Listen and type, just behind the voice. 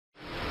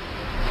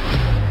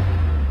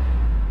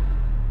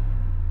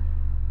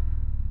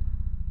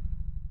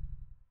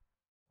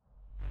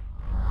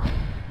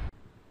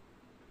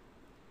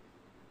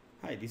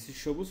Hi, this is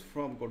Shobus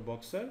from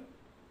CodeBoxer.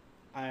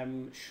 I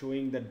am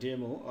showing the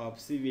demo of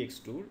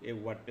CBX Tour, a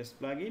WordPress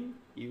plugin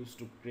used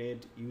to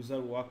create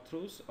user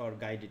walkthroughs or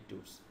guided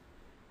tours.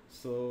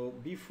 So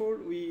before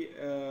we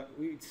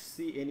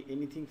see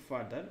anything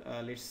further,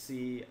 let's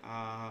see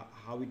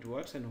how it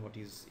works and what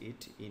is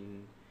it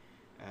in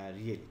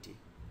reality.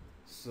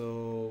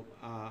 So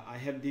I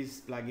have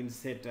this plugin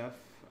set up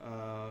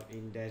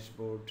in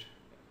dashboard,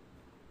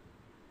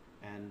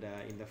 and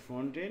in the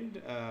front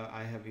end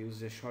I have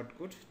used a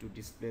shortcut to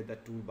display the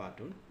tool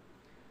button.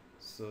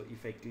 So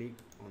if I click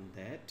on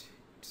that,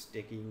 it's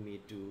taking me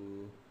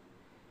to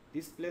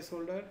this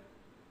placeholder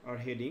or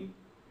heading.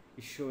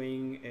 It's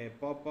showing a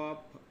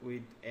pop-up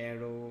with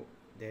arrow.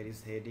 There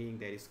is heading,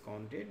 there is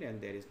content,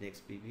 and there is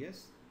next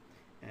previous,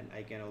 and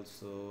I can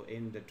also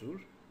end the tour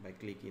by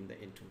clicking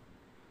the end tool.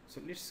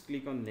 So let's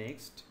click on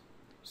next.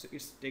 So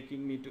it's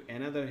taking me to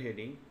another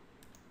heading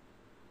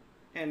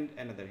and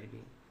another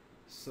heading.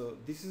 So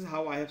this is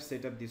how I have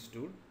set up this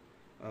tool.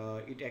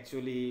 It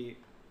actually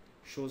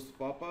shows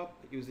pop-up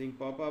using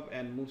pop-up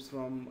and moves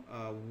from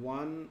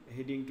one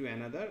heading to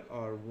another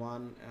or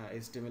one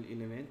HTML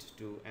element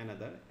to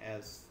another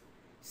as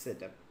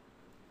setup.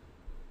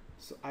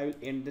 So I will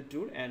end the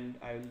tour and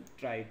I will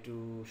try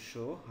to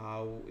show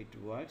how it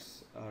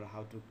works or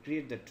how to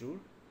create the tour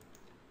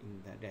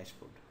in the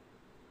dashboard.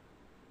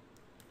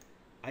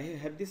 I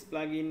have this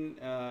plugin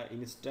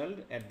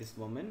installed at this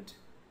moment.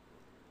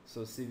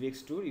 So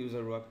CBX Tour,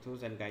 user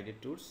walkthroughs and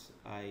guided tours.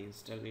 I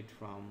installed it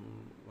from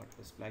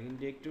WordPress plugin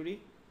directory,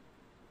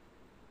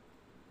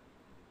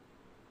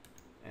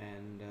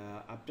 and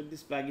after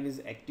this plugin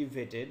is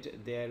activated,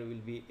 there will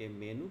be a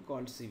menu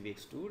called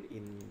CBX Tour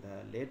in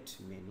the left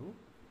menu,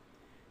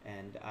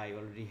 and I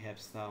already have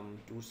some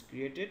tours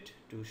created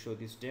to show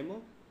this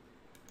demo.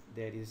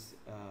 There is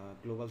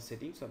global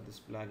settings of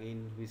this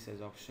plugin, which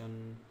has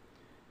option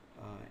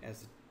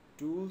as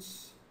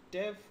tools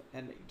tab,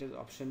 and it has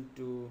option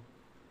to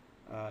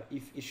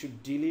if it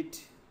should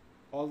delete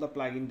all the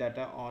plugin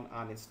data on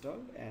uninstall,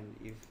 and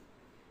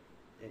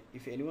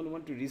if anyone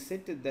want to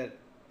reset the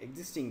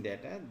existing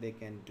data, they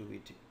can do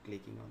it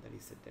clicking on the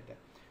reset data.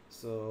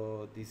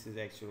 So this is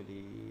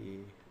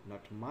actually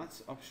not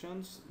much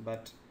options,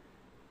 but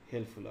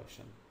helpful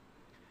option.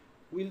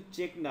 We'll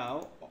check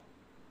now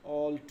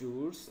all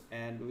tours,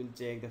 and we'll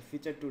check the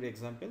feature tour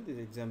example. This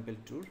example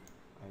tour,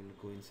 I will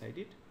go inside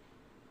it.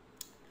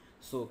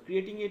 So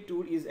creating a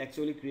tour is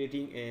actually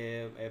creating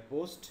a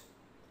post.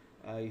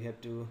 You have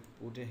to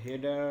put a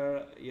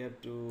header, you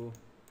have to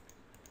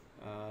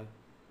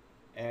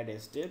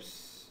add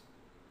steps,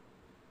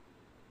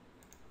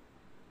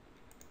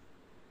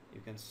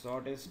 you can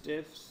sort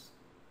steps,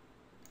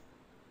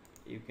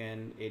 you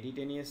can edit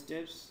any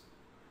steps,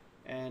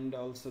 and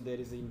also there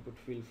is an input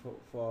field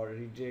for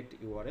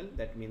redirect URL.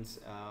 That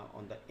means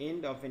on the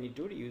end of any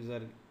tour,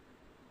 user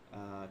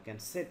can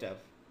set up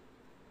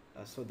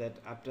so that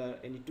after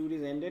any tour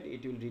is ended,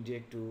 it will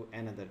redirect to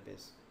another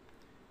page.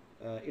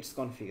 It's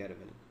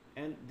configurable,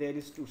 and there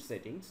is two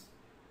settings.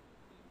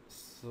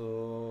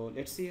 So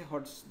let's see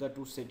what's the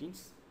two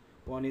settings.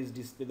 One is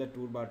display the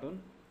tour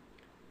button,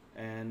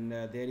 and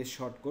there is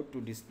shortcut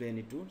to display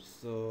any tour.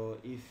 So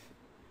if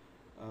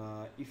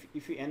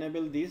you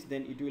enable this,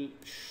 then it will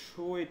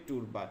show a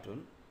tour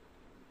button.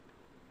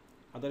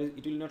 Otherwise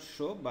it will not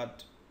show,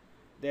 but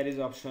there is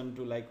option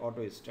to like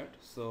auto start.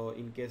 So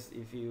in case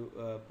if you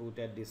put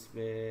a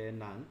display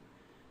none,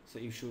 so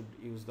you should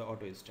use the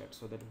auto start,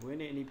 so that when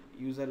any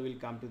user will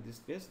come to this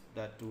page,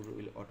 the tour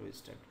will auto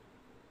start.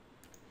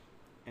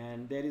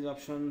 And there is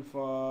option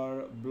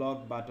for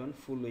block button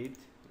full width.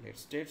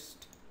 Let's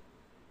test.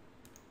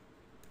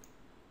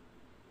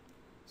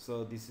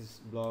 So this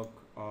is block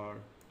or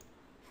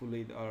full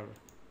width or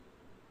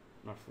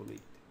not full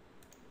width.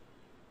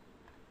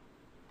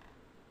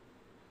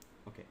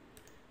 Okay.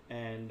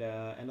 And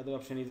another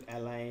option is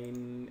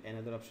align,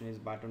 another option is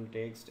button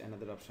text,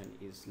 another option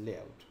is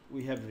layout.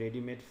 We have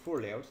ready-made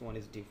 4 layouts. One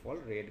is default,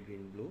 red,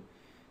 green, blue.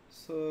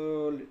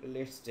 So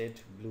let's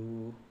set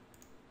blue.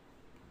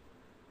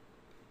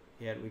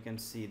 Here we can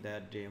see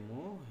the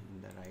demo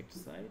in the right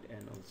side,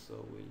 and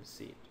also we'll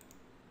see it.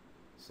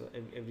 So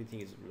everything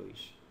is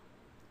bluish.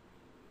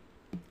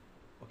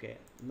 Okay,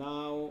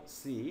 now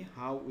see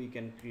how we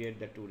can create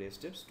the tour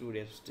steps. Tour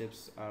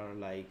steps are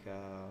like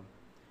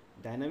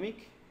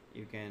dynamic.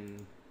 You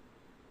can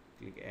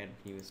click add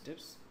new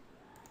steps.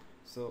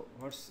 So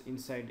what's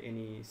inside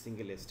any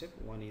single step?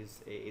 One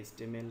is a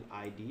HTML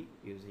ID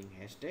using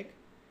hashtag,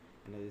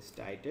 another is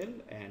title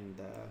and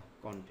the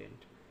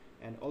content.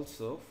 And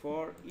also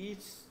for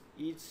each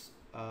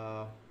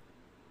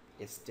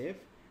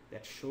step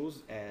that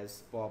shows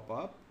as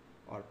pop-up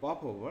or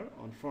popover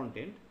on front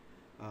end,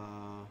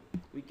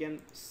 we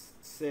can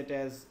set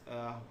as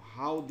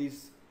how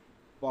this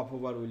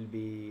popover will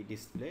be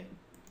displayed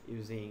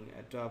using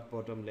top,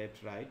 bottom,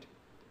 left, right.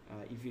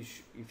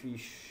 If you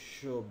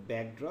show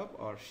backdrop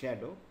or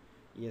shadow,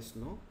 yes,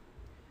 no.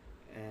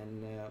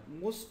 And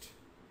most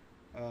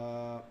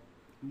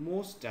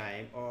most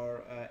time,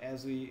 or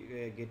as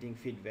we getting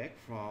feedback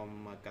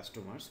from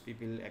customers,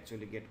 people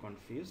actually get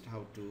confused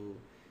how to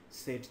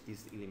set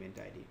this element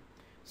ID.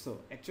 So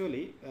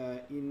actually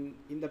in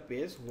the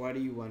page where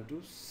you want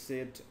to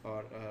set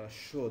or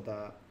show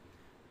the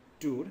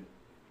tour,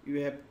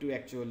 you have to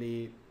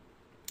actually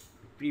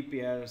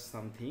prepare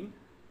something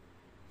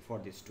for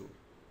this tour.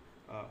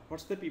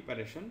 What's the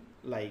preparation?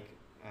 Like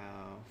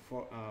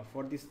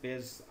for this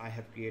page I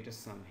have created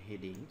some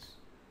headings,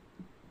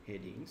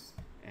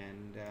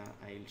 and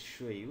I'll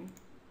show you.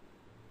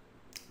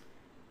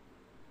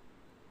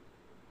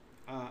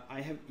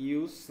 I have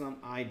used some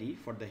ID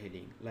for the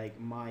heading, like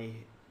my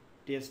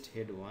test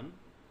head 1,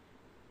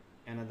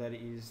 another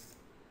is,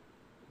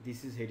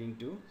 this is heading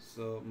 2,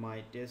 so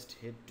my test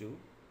head 2.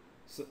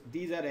 So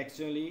these are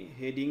actually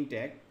heading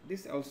tag.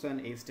 This is also an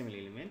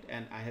HTML element,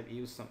 and I have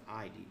used some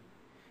ID.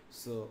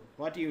 So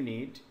what you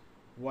need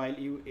while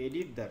you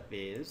edit the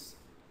page,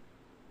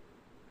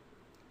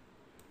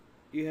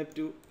 you have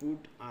to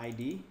put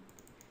ID.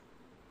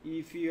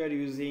 If you are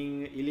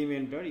using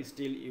Elementor,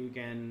 still you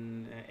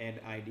can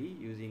add ID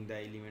using the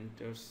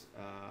Elementor's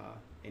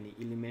any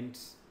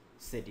elements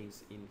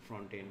settings in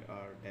front end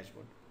or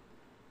dashboard.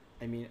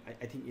 I mean,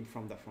 I think it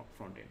from the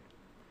front end.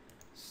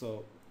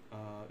 So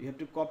you have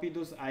to copy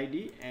those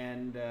ID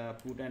and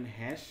put an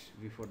hash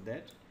before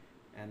that,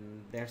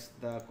 and that's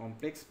the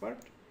complex part.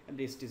 And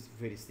this is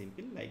very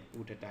simple, like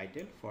put a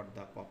title for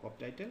the pop-up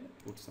title,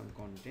 put some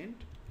content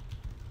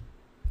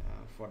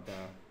for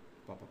the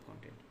pop-up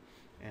content,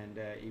 and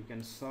you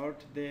can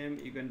sort them,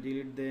 you can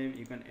delete them,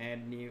 you can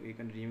add new, you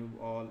can remove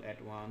all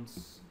at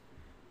once,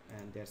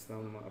 and there's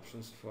some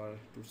options for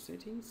tour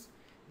settings.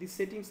 These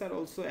settings are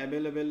also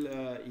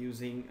available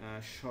using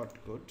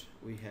shortcode.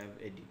 We have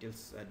a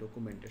details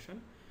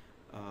documentation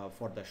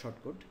for the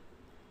shortcode.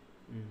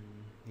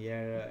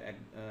 Here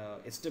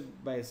step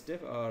by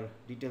step or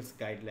details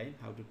guideline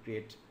how to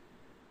create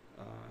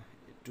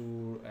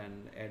tour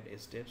and add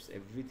steps,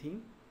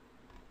 everything.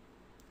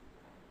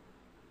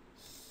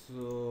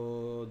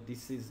 So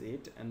this is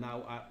it, and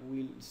now I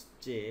will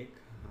check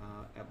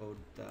about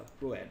the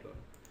Pro add-on.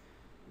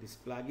 This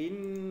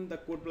plugin, the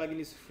code plugin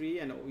is free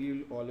and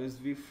will always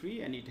be free,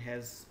 and it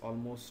has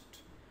almost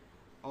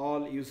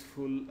all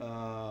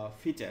useful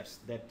features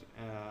that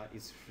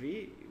is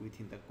free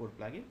within the code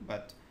plugin,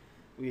 but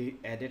we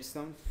added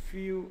some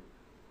few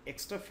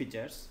extra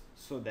features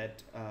so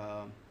that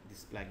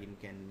this plugin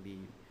can be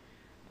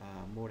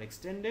more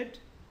extended,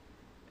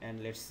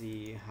 and let's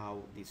see how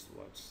this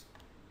works.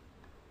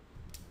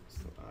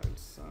 So I'll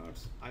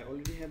search. I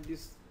already have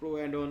this Pro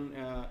add-on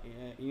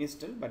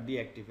installed but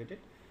deactivated.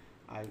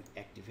 I'll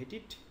activate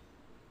it.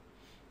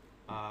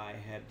 I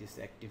have this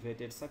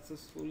activated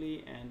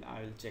successfully, and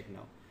I will check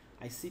now.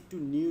 I see two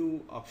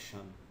new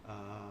option.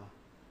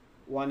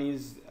 One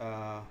is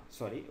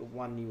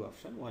one new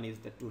option. One is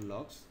the tour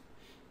logs.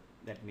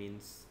 That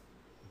means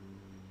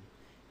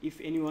if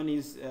anyone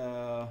is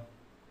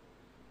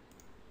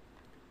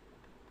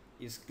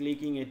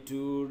clicking a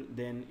tour,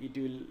 then it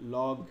will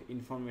log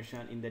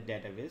information in the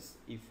database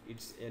if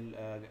it's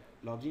a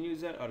login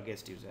user or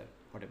guest user,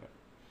 whatever.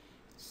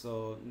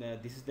 So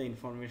this is the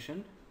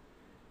information,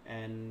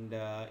 and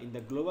in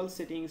the global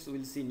settings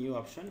we'll see new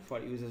option for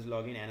users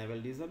login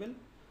enable disable.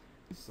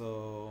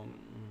 So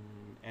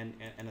and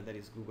another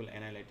is Google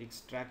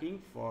Analytics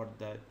tracking for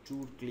the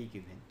tour click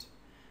event.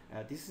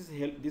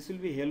 This will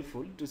be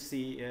helpful to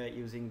see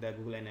using the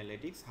Google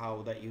Analytics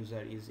how the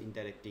user is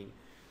interacting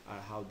or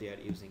how they are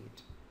using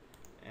it,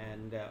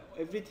 and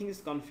everything is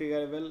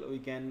configurable. We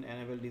can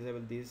enable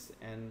disable this,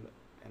 and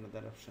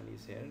another option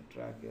is here,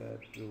 track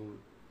to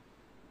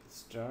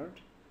start.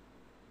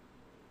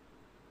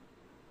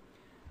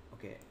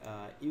 Okay,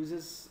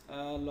 users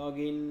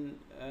login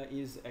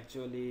is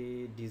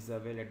actually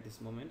disabled at this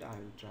moment. I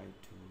will try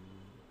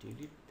to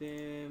delete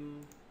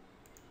them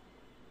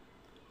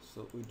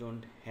so we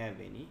don't have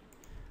any.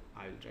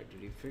 I will try to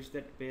refresh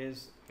that page.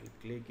 I'll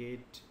click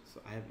it. So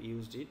I have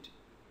used it.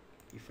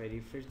 If I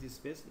refresh this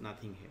page,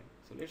 nothing here.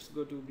 So let's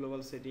go to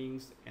global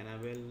settings,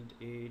 enabled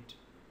it,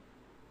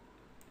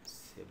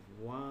 save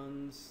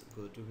once,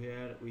 go to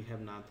here, we have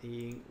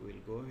nothing,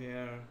 we'll go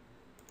here,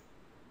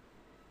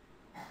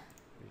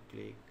 we'll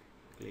click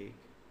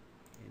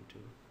into,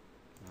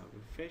 now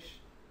refresh,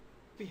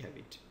 we have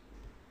it.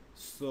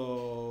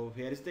 So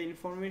here is the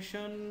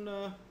information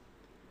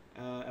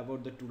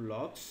about the two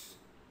logs,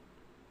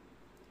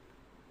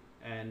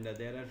 and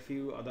there are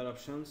few other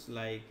options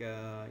like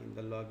in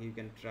the log you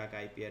can track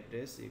IP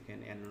address, you can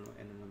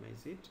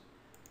anonymize it.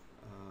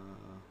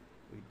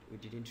 We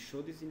didn't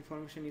show this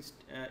information is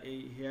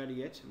here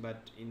yet,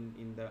 but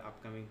in the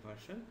upcoming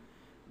version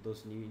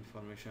those new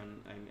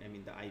information, I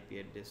mean the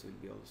IP address will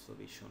be also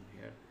be shown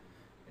here.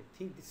 I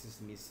think this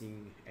is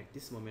missing at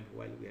this moment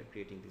while we are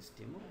creating this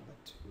demo,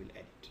 but we'll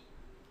add it.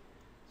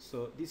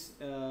 So these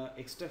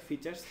extra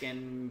features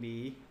can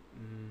be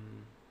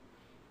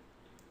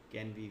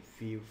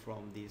viewed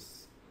from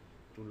these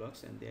two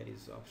logs, and there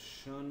is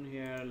option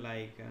here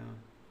like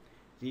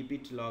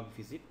repeat log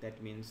visit.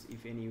 That means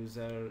if any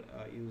user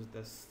use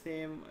the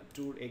same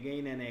tool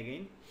again and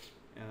again,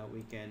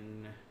 we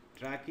can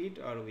track it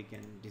or we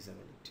can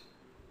disable it.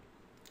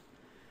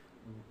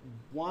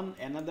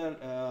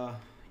 Another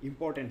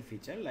important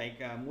feature,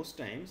 like most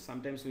times,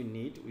 sometimes we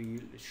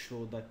will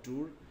show the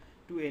tour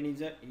to any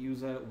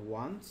user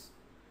once,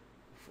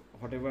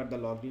 whatever the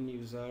logged in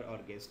user or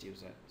guest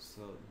user.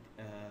 So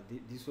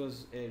this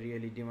was a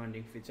really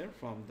demanding feature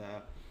from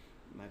the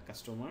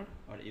customer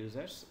or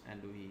users,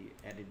 and we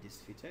added this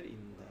feature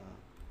in the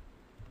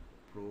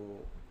Pro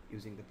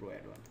using the Pro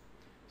add-on.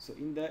 So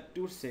in the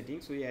tour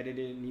settings, we added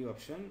a new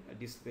option,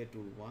 display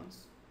tool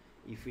once.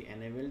 If we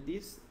enable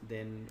this,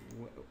 then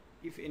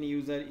if any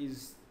user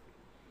is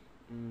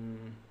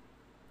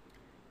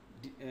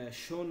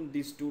shown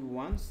this tool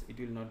once, it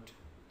will not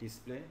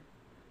display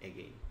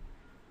again.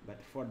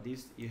 But for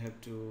this, you have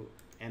to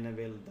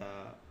enable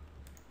the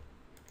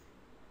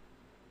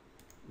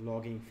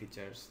logging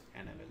features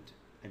enabled.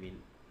 I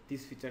mean,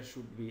 this feature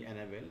should be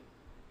enabled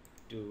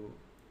to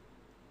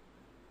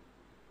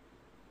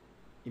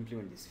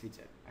implement this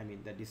feature. I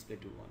mean, the display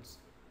tool once.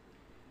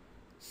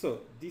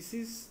 So this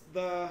is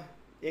the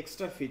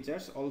extra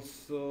features.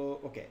 Also,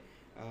 okay,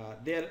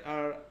 there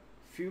are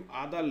few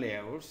other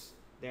layouts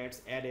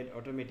that's added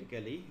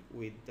automatically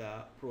with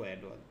the Pro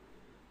add-on.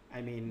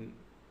 I mean,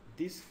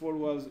 this 4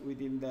 was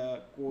within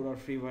the core or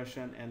free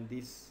version, and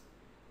this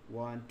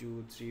 1,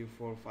 2, 3,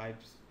 4, 5,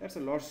 that's a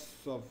lots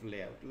of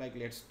layout. Like,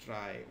 let's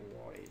try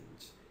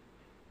orange.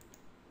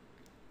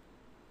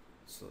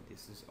 So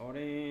this is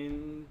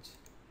orange.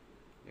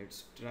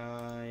 Let's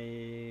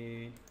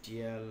try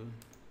teal.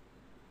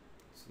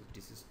 So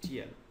this is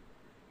teal,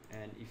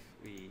 and if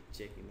we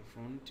check in the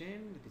front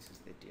end, this is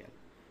the teal.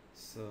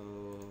 So,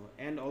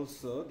 and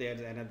also there's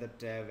another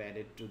tab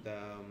added to the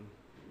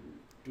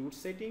tool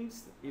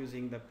settings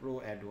using the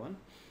Pro add-on.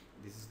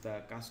 This is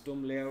the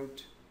custom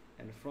layout,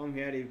 and from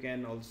here you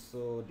can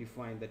also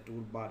define the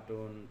tool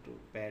button, tool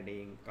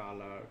padding,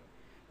 color.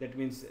 That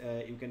means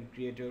you can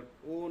create your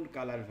own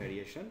color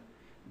variation.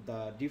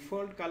 The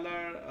default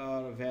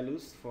color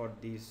values for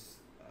these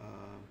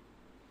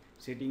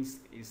settings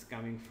is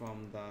coming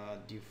from the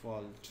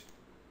default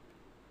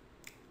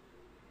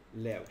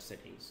layout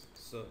settings.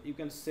 So you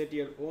can set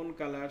your own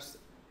colors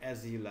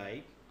as you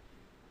like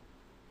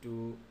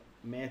to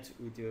match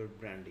with your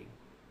branding.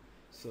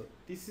 So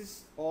this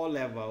is all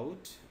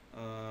about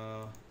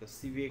the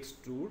CBX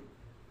Tour.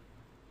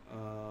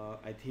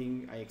 I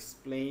think I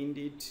explained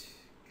it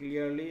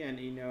clearly, and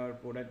in our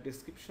product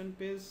description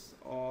page,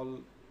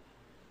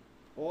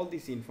 all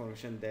this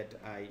information that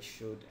I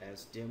showed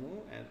as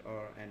demo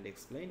and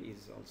explained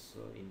is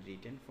also in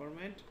written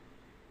format.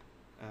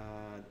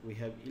 We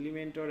have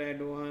Elementor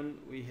add-on,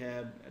 we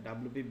have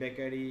WP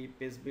Bakery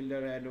Page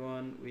Builder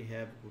add-on, we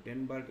have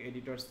Gutenberg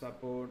editor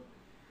support.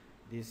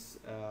 This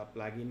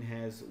plugin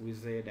has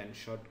widget and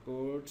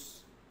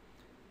shortcodes,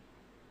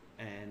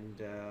 and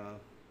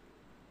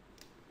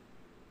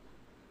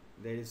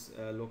there is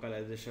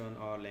localization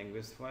or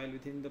language file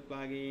within the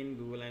plugin,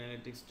 Google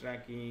Analytics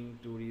tracking,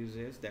 tour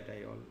uses that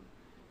I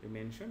already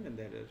mentioned, and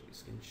there are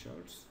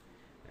screenshots.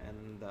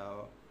 And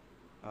the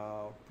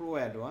Pro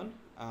add-on,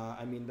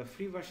 I mean, the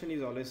free version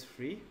is always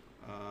free.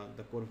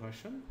 The core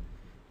version,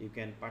 you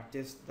can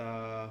purchase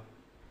the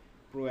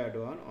Pro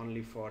add-on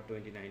only for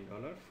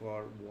 $29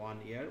 for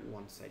 1 year,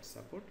 one-site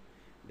support.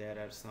 There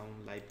are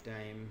some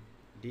lifetime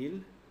deal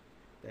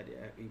that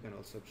you can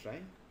also try.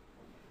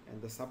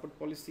 And the support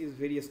policy is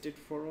very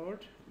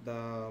straightforward.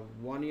 The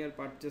 1 year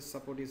purchase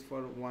support is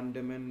for one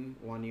domain,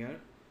 1 year.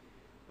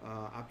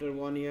 After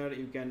 1 year,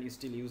 you can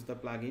still use the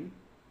plugin,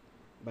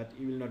 but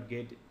you will not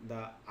get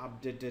the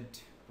updated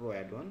Pro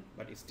add-on,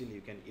 but still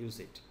you can use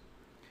it.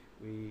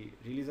 We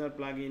release our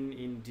plugin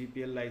in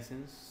GPL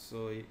license,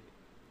 so you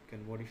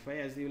can modify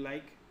as you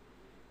like.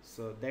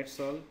 So that's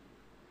all.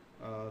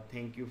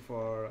 Thank you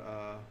for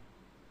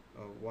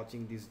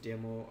watching this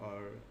demo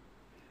or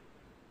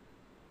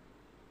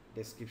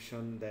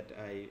description that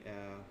I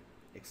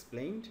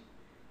explained,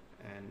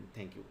 and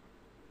thank you.